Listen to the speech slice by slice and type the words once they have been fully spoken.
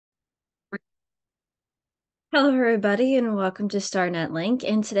Hello, everybody, and welcome to StarNet Link.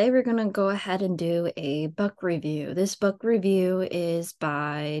 And today we're going to go ahead and do a book review. This book review is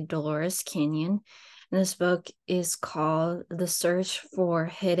by Dolores Cannon, and this book is called The Search for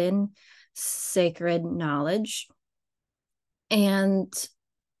Hidden Sacred Knowledge. And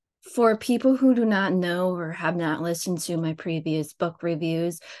for people who do not know or have not listened to my previous book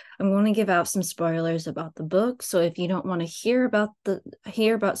reviews, I'm going to give out some spoilers about the book. So if you don't want to hear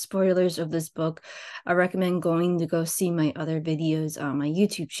about spoilers of this book, I recommend going to go see my other videos on my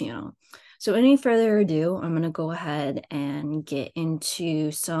YouTube channel. So any further ado, I'm going to go ahead and get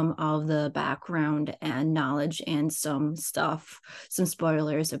into some of the background and knowledge and some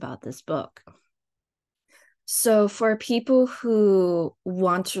spoilers about this book. So for people who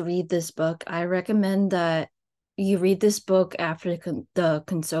want to read this book, I recommend that you read this book after the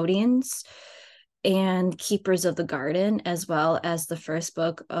Custodians and Keepers of the Garden, as well as the first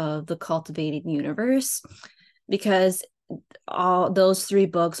book of the Cultivated Universe, because all those three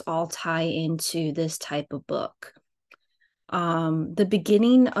books all tie into this type of book. The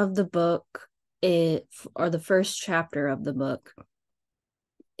beginning of the book, or the first chapter of the book,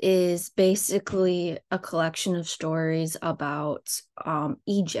 is basically a collection of stories about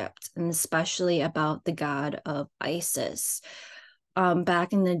Egypt, and especially about the god of Isis.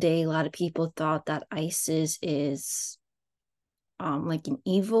 Back in the day, a lot of people thought that Isis is like an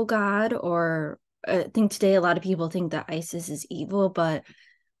evil god, or I think today a lot of people think that Isis is evil, but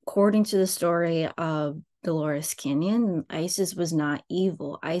according to the story of Dolores Cannon, Isis was not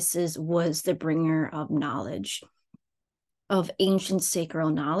evil. Isis was the bringer of knowledge, of ancient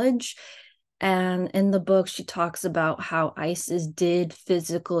sacred knowledge. And in the book, she talks about how Isis did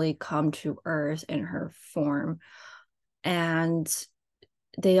physically come to Earth in her form. And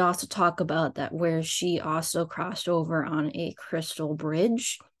they also talk about that where she also crossed over on a crystal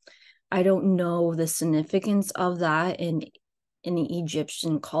bridge. I don't know the significance of that in the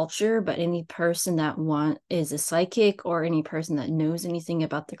Egyptian culture, but any person that is a psychic, or any person that knows anything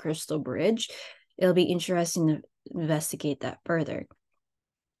about the crystal bridge, it'll be interesting to investigate that further.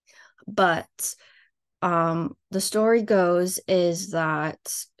 But the story goes is that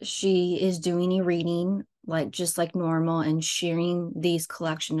she is doing a reading, like just like normal, and sharing these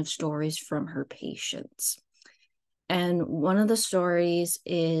collection of stories from her patients. And one of the stories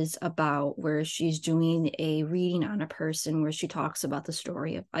is about where she's doing a reading on a person where she talks about the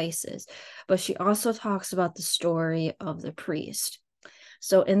story of Isis, but she also talks about the story of the priest.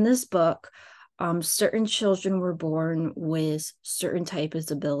 So in this book, certain children were born with certain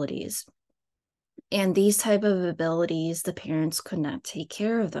types of abilities. And these type of abilities, the parents could not take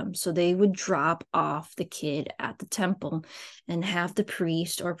care of them. So they would drop off the kid at the temple and have the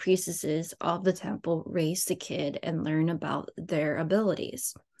priest or priestesses of the temple raise the kid and learn about their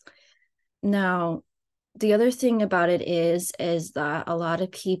abilities. Now, the other thing about it is that a lot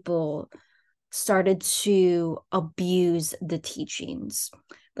of people started to abuse the teachings.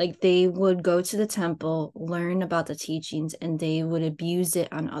 Like they would go to the temple, learn about the teachings, and they would abuse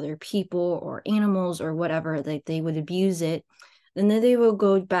it on other people or animals or whatever. Like they would abuse it. And then they would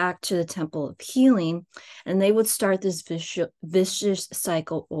go back to the temple of healing, and they would start this vicious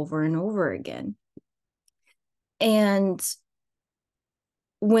cycle over and over again. And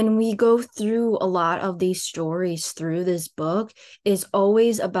when we go through a lot of these stories through this book, is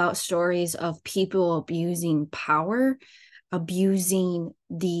always about stories of people abusing power, abusing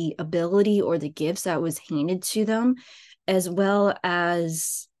the ability or the gifts that was handed to them, as well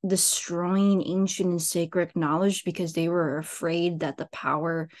as destroying ancient and sacred knowledge because they were afraid that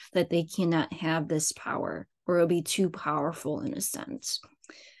that they cannot have this power, or it'll be too powerful in a sense.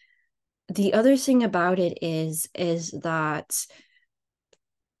 The other thing about it is that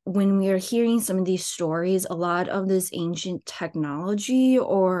when we are hearing some of these stories, a lot of this ancient technology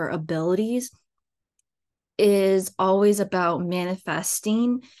or abilities is always about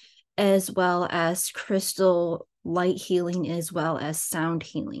manifesting, as well as crystal light healing, as well as sound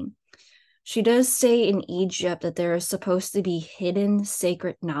healing. She does say in Egypt that there is supposed to be hidden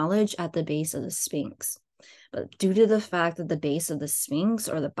sacred knowledge at the base of the Sphinx. But due to the fact that the base of the Sphinx,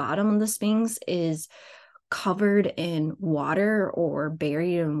 or the bottom of the Sphinx, is covered in water or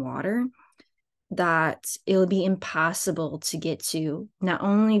buried in water, that it'll be impossible to get to, not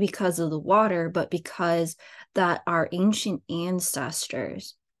only because of the water, but because that our ancient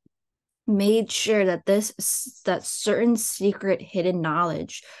ancestors made sure that that certain secret hidden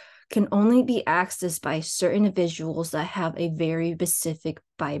knowledge can only be accessed by certain individuals that have a very specific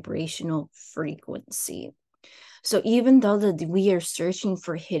vibrational frequency. So even though that we are searching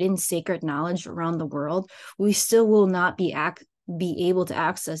for hidden sacred knowledge around the world, we still will not be be able to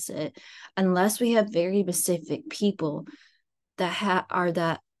access it unless we have very specific people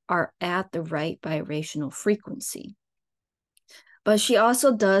that are at the right vibrational frequency. But she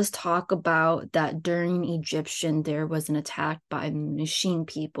also does talk about that during Egyptian, there was an attack by machine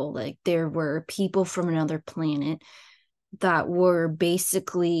people. Like there were people from another planet that were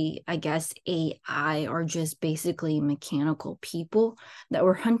basically, I guess, AI or just basically mechanical people that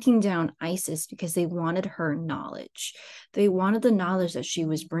were hunting down Isis because they wanted her knowledge. They wanted the knowledge that she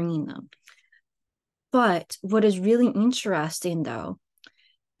was bringing them. But what is really interesting, though,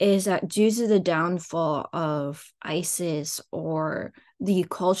 is that due to the downfall of ISIS or the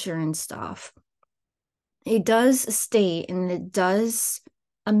culture and stuff, it does state and it does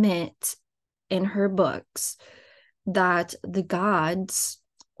admit in her books that the gods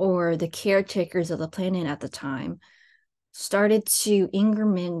or the caretakers of the planet at the time started to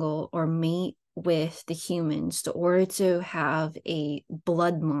intermingle or mate with the humans in order to have a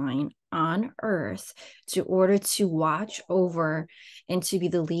bloodline on Earth, to order to watch over and to be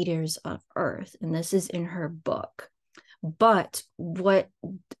the leaders of Earth. And this is in her book. But what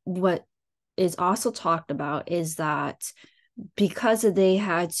is also talked about is that because they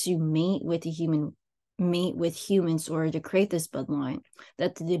had to mate with humans in order to create this bloodline,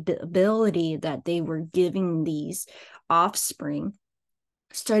 that the ability that they were giving these offspring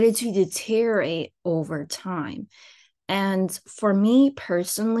started to deteriorate over time. And for me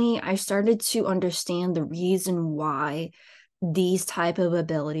personally, I started to understand the reason why these type of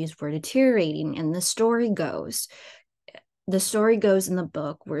abilities were deteriorating. And the story goes in the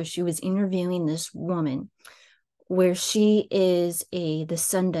book where she was interviewing this woman, where she is a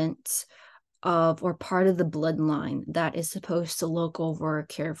descendant of or part of the bloodline that is supposed to look over or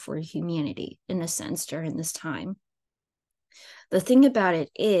care for humanity in a sense during this time. The thing about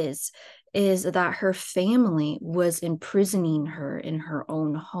it is that her family was imprisoning her in her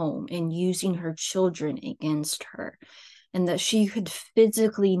own home and using her children against her, and that she could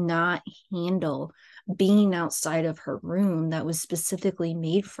physically not handle being outside of her room that was specifically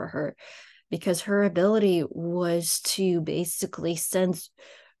made for her, because her ability was to basically sense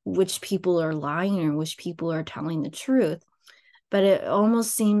which people are lying and which people are telling the truth. But it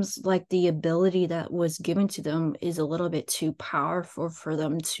almost seems like the ability that was given to them is a little bit too powerful for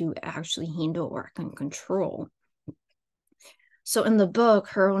them to actually handle or control. So in the book,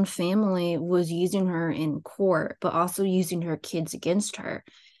 her own family was using her in court, but also using her kids against her.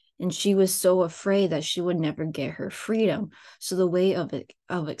 And she was so afraid that she would never get her freedom. So the way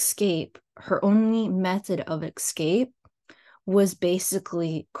of escape, her only method of escape was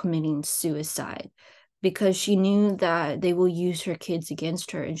basically committing suicide, because she knew that they will use her kids against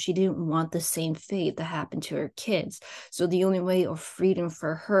her, and she didn't want the same fate that happened to her kids. So the only way of freedom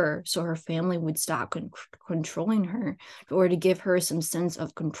for her, so her family would stop controlling her, or to give her some sense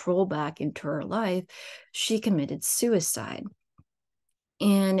of control back into her life, she committed suicide.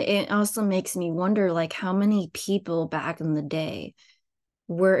 And it also makes me wonder, like, how many people back in the day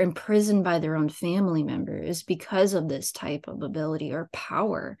were imprisoned by their own family members because of this type of ability or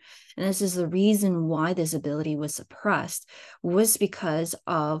power. And this is the reason why this ability was suppressed, was because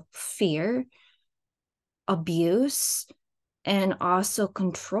of fear, abuse, and also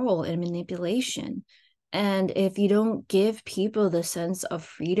control and manipulation. And if you don't give people the sense of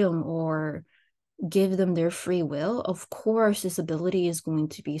freedom or give them their free will, of course, this ability is going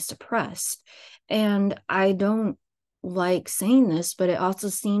to be suppressed. And I don't like saying this, but it also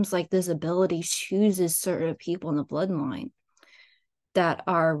seems like this ability chooses certain people in the bloodline that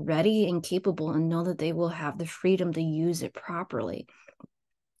are ready and capable and know that they will have the freedom to use it properly.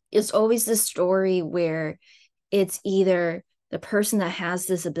 It's always the story where it's either the person that has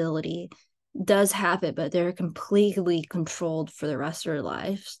this ability does have it, but they're completely controlled for the rest of their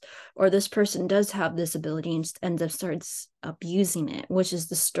lives, or this person does have this ability and ends up starts abusing it, which is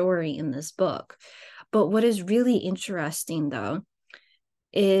the story in this book. But what is really interesting, though,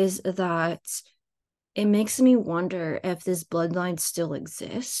 is that it makes me wonder if this bloodline still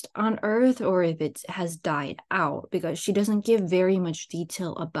exists on Earth or if it has died out, because she doesn't give very much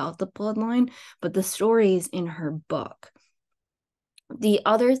detail about the bloodline, but the story is in her book. The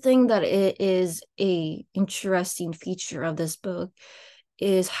other thing that it is a interesting feature of this book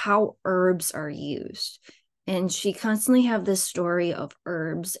is how herbs are used. And she constantly have this story of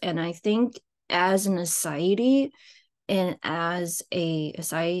herbs. And I think as an society and as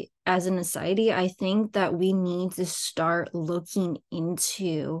an society, I think that we need to start looking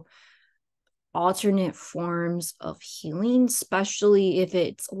into alternate forms of healing, especially if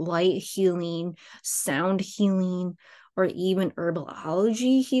it's light healing, sound healing, or even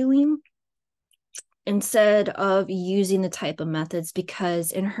herbology healing. instead of using the type of methods,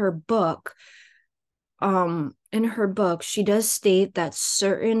 because in her book she does state that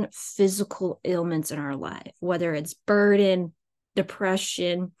certain physical ailments in our life, whether it's burden,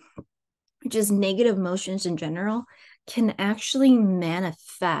 depression, just negative emotions in general, can actually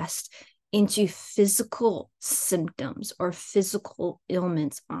manifest into physical symptoms or physical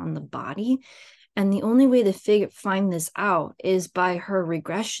ailments on the body. And the only way to find this out is by her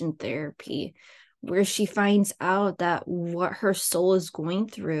regression therapy, where she finds out that what her soul is going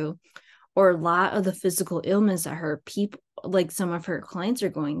through, or a lot of the physical ailments that her people, like some of her clients, are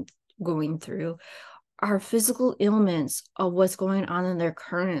going through, are physical ailments of what's going on in their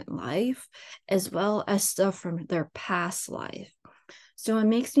current life, as well as stuff from their past life. So it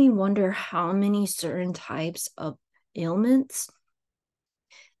makes me wonder how many certain types of ailments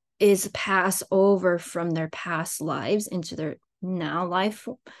is passed over from their past lives into their now life,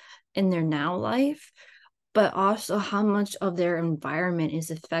 in their now life, but also how much of their environment is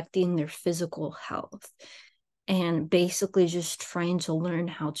affecting their physical health, and basically just trying to learn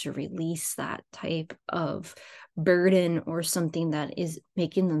how to release that type of burden or something that is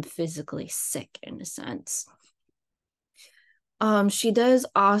making them physically sick in a sense. She does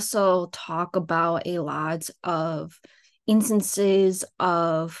also talk about a lot of instances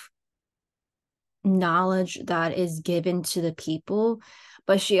of knowledge that is given to the people,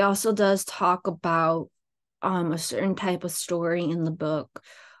 but she also does talk about a certain type of story in the book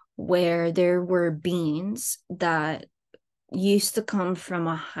where there were beings that used to come from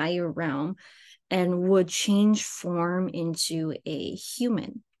a higher realm and would change form into a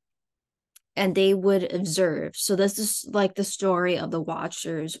human, and they would observe. So this is like the story of the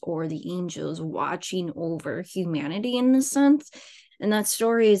watchers or the angels watching over humanity in a sense. And that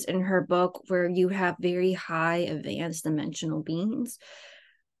story is in her book, where you have very high advanced dimensional beings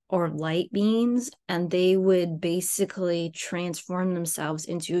or light beings, and they would basically transform themselves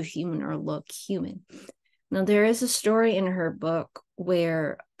into a human or look human. Now, there is a story in her book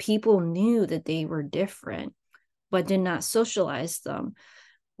where people knew that they were different, but did not socialize them.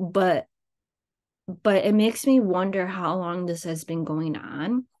 But it makes me wonder how long this has been going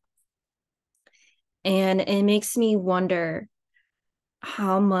on. And it makes me wonder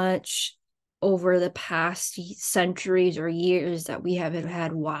how much over the past centuries or years that we have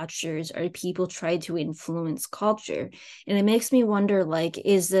had watchers or people try to influence culture. And it makes me wonder, like,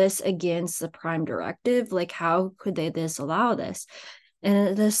 is this against the prime directive? Like, how could they disallow this? And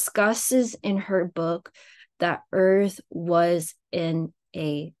it discusses in her book that Earth was in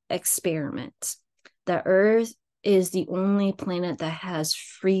a experiment, that Earth is the only planet that has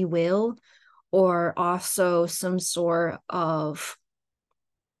free will, or also some sort of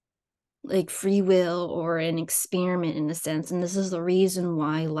like free will or an experiment in a sense. And this is the reason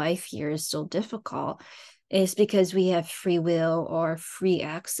why life here is so difficult, is because we have free will or free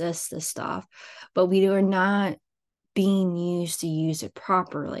access to stuff, but we are not being used to use it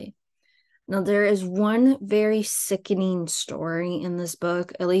properly. Now, there is one very sickening story in this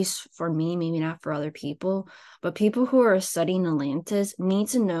book, at least for me, maybe not for other people, but people who are studying Atlantis need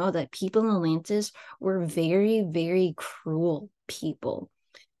to know that people in Atlantis were very, very cruel people.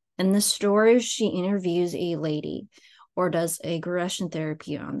 In the story, she interviews a lady or does a regression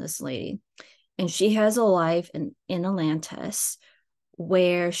therapy on this lady. And she has a life in Atlantis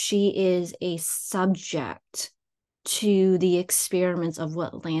where she is a subject to the experiments of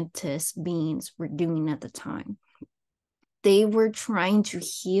what Atlantis beings were doing at the time. They were trying to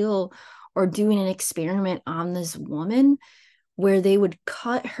heal or doing an experiment on this woman where they would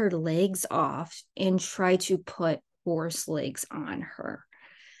cut her legs off and try to put horse legs on her.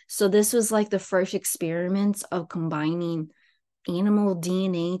 So this was like the first experiments of combining animal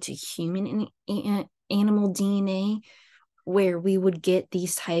DNA to human animal DNA, where we would get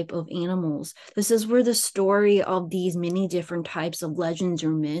these type of animals. This is where the story of these many different types of legends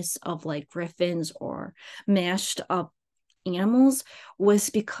or myths of like griffins or mashed up animals was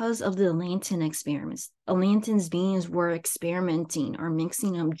because of the Atlantean experiments. Atlanteans beings were experimenting or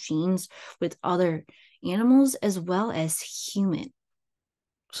mixing up genes with other animals as well as human.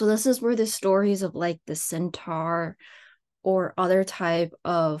 So this is where the stories of like the centaur or other type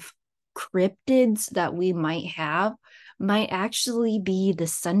of cryptids that we might have might actually be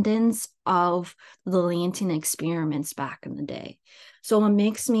descendants of the Atlantean experiments back in the day. So it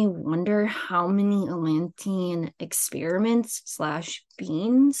makes me wonder how many Atlantean experiments slash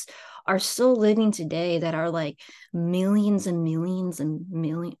beings are still living today that are like millions and millions and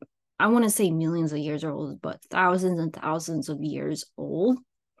millions. I want to say millions of years old, but thousands and thousands of years old,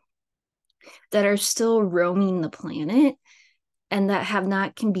 that are still roaming the planet and that have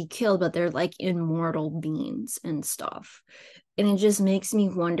not can be killed, but they're like immortal beings and stuff. And it just makes me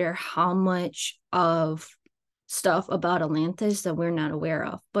wonder how much of stuff about Atlantis that we're not aware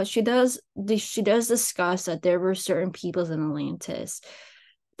of. But she does discuss that there were certain peoples in Atlantis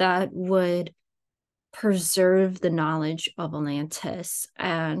that would preserve the knowledge of Atlantis.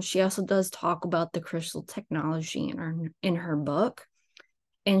 And she also does talk about the crystal technology in her book.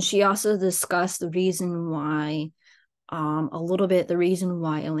 And she also discussed the reason why a little bit the reason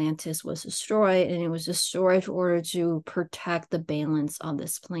why Atlantis was destroyed, and it was destroyed in order to protect the balance of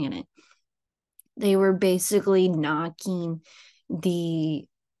this planet. They were basically knocking the,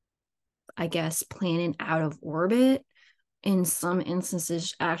 I guess, planet out of orbit, in some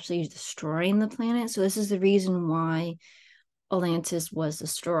instances actually destroying the planet. So this is the reason why Atlantis was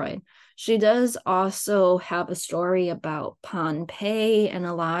destroyed. She does also have a story about Pompeii and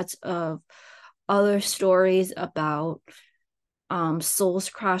a lot of other stories about souls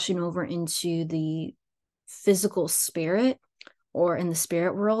crashing over into the physical spirit or in the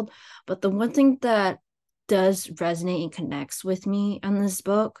spirit world. But the one thing that does resonate and connects with me on this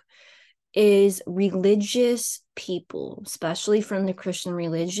book is religious people, especially from the Christian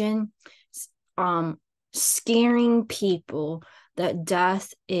religion, um, scaring people that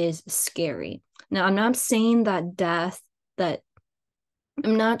death is scary. Now, I'm not saying that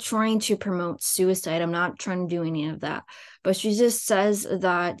I'm not trying to promote suicide. I'm not trying to do any of that. But she just says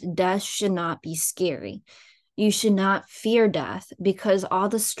that death should not be scary. You should not fear death, because all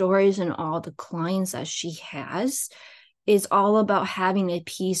the stories and all the clients that she has is all about having a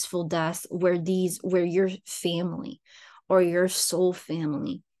peaceful death where your family or your soul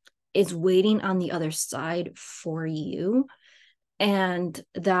family is waiting on the other side for you, and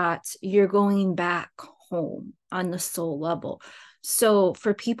that you're going back home on the soul level. So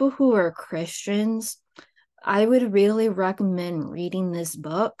for people who are Christians, I would really recommend reading this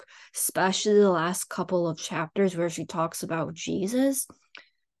book, especially the last couple of chapters where she talks about Jesus,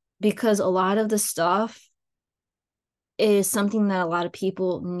 because a lot of the stuff is something that a lot of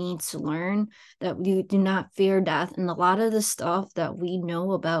people need to learn, that we do not fear death. And a lot of the stuff that we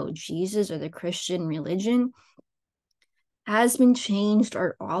know about Jesus or the Christian religion has been changed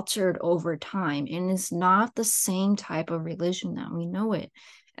or altered over time, and is not the same type of religion that we know it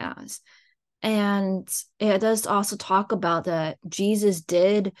as. And it does also talk about that Jesus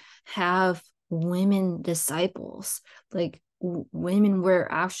did have women disciples, like women were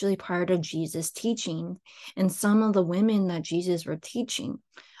actually part of Jesus' teaching, and some of the women that Jesus were teaching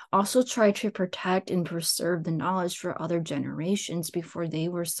also tried to protect and preserve the knowledge for other generations before they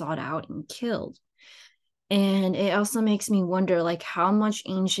were sought out and killed. And it also makes me wonder, like, how much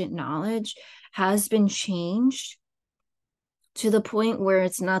ancient knowledge has been changed to the point where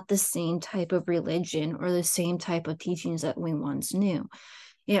it's not the same type of religion or the same type of teachings that we once knew.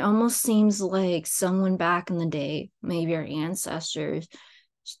 It almost seems like someone back in the day, maybe our ancestors,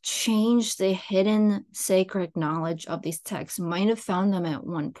 changed the hidden sacred knowledge of these texts, might have found them at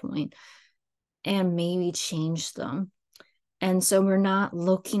one point and maybe changed them. And so we're not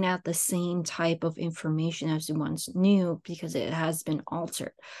looking at the same type of information as we once knew, because it has been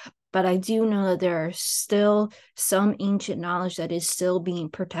altered. But I do know that there are still some ancient knowledge that is still being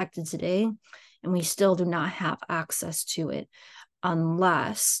protected today, and we still do not have access to it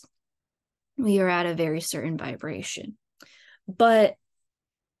unless we are at a very certain vibration. But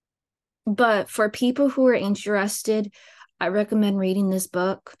for people who are interested, I recommend reading this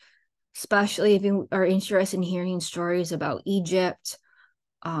book, especially if you are interested in hearing stories about Egypt,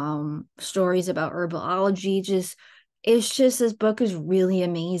 stories about herbology. It's just this book is really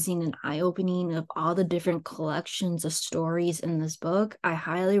amazing and eye-opening of all the different collections of stories in this book. I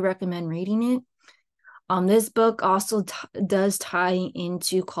highly recommend reading it. This book also does tie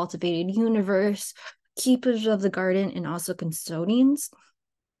into Cultivated Universe, Keepers of the Garden, and also Custodians.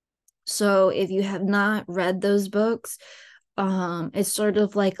 So if you have not read those books, it's sort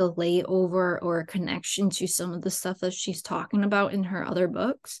of like a layover or a connection to some of the stuff that she's talking about in her other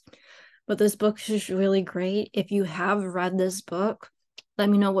books. But this book is really great. If you have read this book, let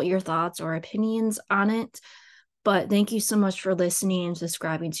me know what your thoughts or opinions on it. But thank you so much for listening and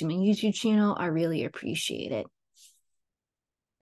subscribing to my YouTube channel. I really appreciate it.